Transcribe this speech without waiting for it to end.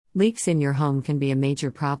Leaks in your home can be a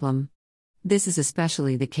major problem. This is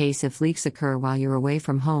especially the case if leaks occur while you're away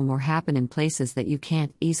from home or happen in places that you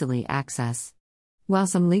can't easily access. While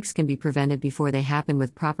some leaks can be prevented before they happen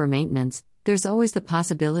with proper maintenance, there's always the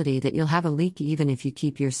possibility that you'll have a leak even if you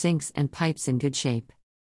keep your sinks and pipes in good shape.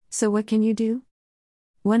 So what can you do?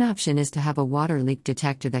 One option is to have a water leak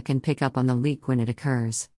detector that can pick up on the leak when it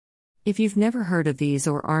occurs. If you've never heard of these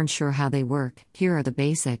or aren't sure how they work, here are the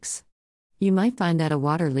basics. You might find that a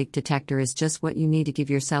water leak detector is just what you need to give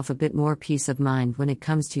yourself a bit more peace of mind when it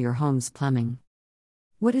comes to your home's plumbing.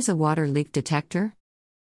 What is a water leak detector?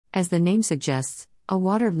 As the name suggests, a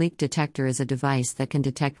water leak detector is a device that can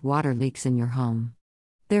detect water leaks in your home.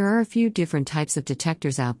 There are a few different types of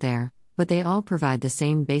detectors out there, but they all provide the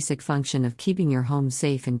same basic function of keeping your home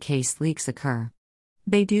safe in case leaks occur.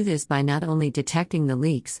 They do this by not only detecting the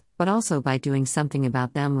leaks, but also by doing something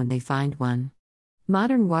about them when they find one.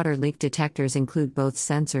 Modern water leak detectors include both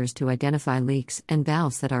sensors to identify leaks and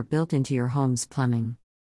valves that are built into your home's plumbing.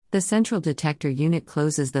 The central detector unit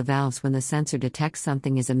closes the valves when the sensor detects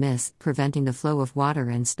something is amiss, preventing the flow of water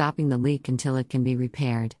and stopping the leak until it can be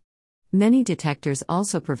repaired. Many detectors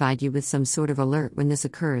also provide you with some sort of alert when this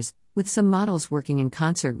occurs, with some models working in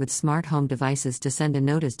concert with smart home devices to send a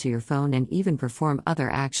notice to your phone and even perform other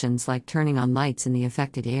actions like turning on lights in the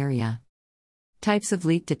affected area. Types of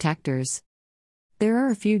leak detectors. There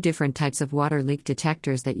are a few different types of water leak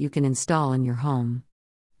detectors that you can install in your home.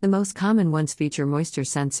 The most common ones feature moisture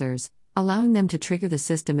sensors, allowing them to trigger the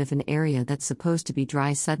system if an area that's supposed to be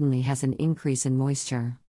dry suddenly has an increase in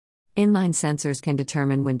moisture. Inline sensors can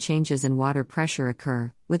determine when changes in water pressure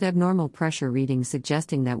occur, with abnormal pressure readings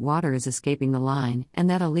suggesting that water is escaping the line and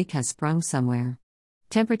that a leak has sprung somewhere.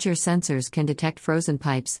 Temperature sensors can detect frozen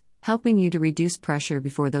pipes, helping you to reduce pressure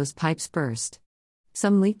before those pipes burst.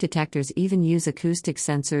 Some leak detectors even use acoustic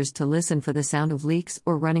sensors to listen for the sound of leaks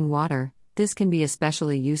or running water. This can be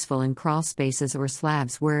especially useful in crawl spaces or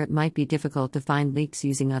slabs where it might be difficult to find leaks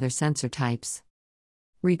using other sensor types.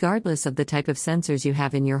 Regardless of the type of sensors you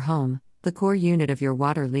have in your home, the core unit of your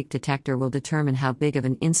water leak detector will determine how big of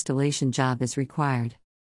an installation job is required.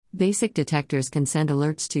 Basic detectors can send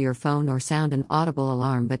alerts to your phone or sound an audible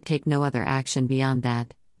alarm but take no other action beyond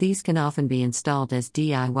that. These can often be installed as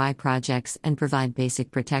DIY projects and provide basic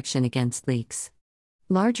protection against leaks.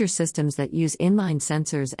 Larger systems that use inline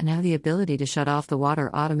sensors and have the ability to shut off the water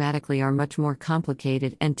automatically are much more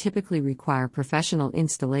complicated and typically require professional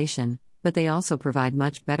installation, but they also provide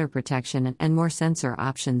much better protection and more sensor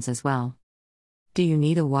options as well. Do you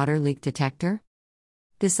need a water leak detector?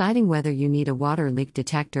 Deciding whether you need a water leak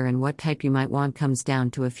detector and what type you might want comes down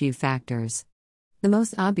to a few factors. The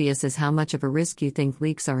most obvious is how much of a risk you think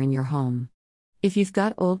leaks are in your home. If you've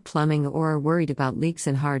got old plumbing or are worried about leaks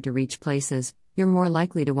in hard-to-reach places, you're more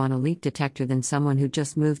likely to want a leak detector than someone who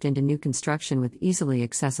just moved into new construction with easily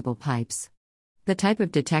accessible pipes. The type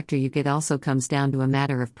of detector you get also comes down to a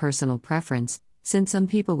matter of personal preference, since some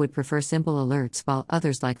people would prefer simple alerts while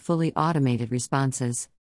others like fully automated responses.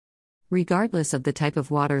 Regardless of the type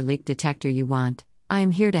of water leak detector you want, I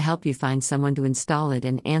am here to help you find someone to install it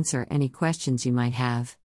and answer any questions you might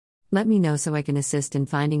have. Let me know so I can assist in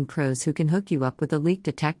finding pros who can hook you up with a leak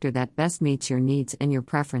detector that best meets your needs and your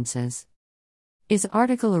preferences. This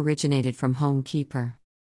article originated from Homekeeper.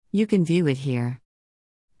 You can view it here.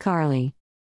 Carly.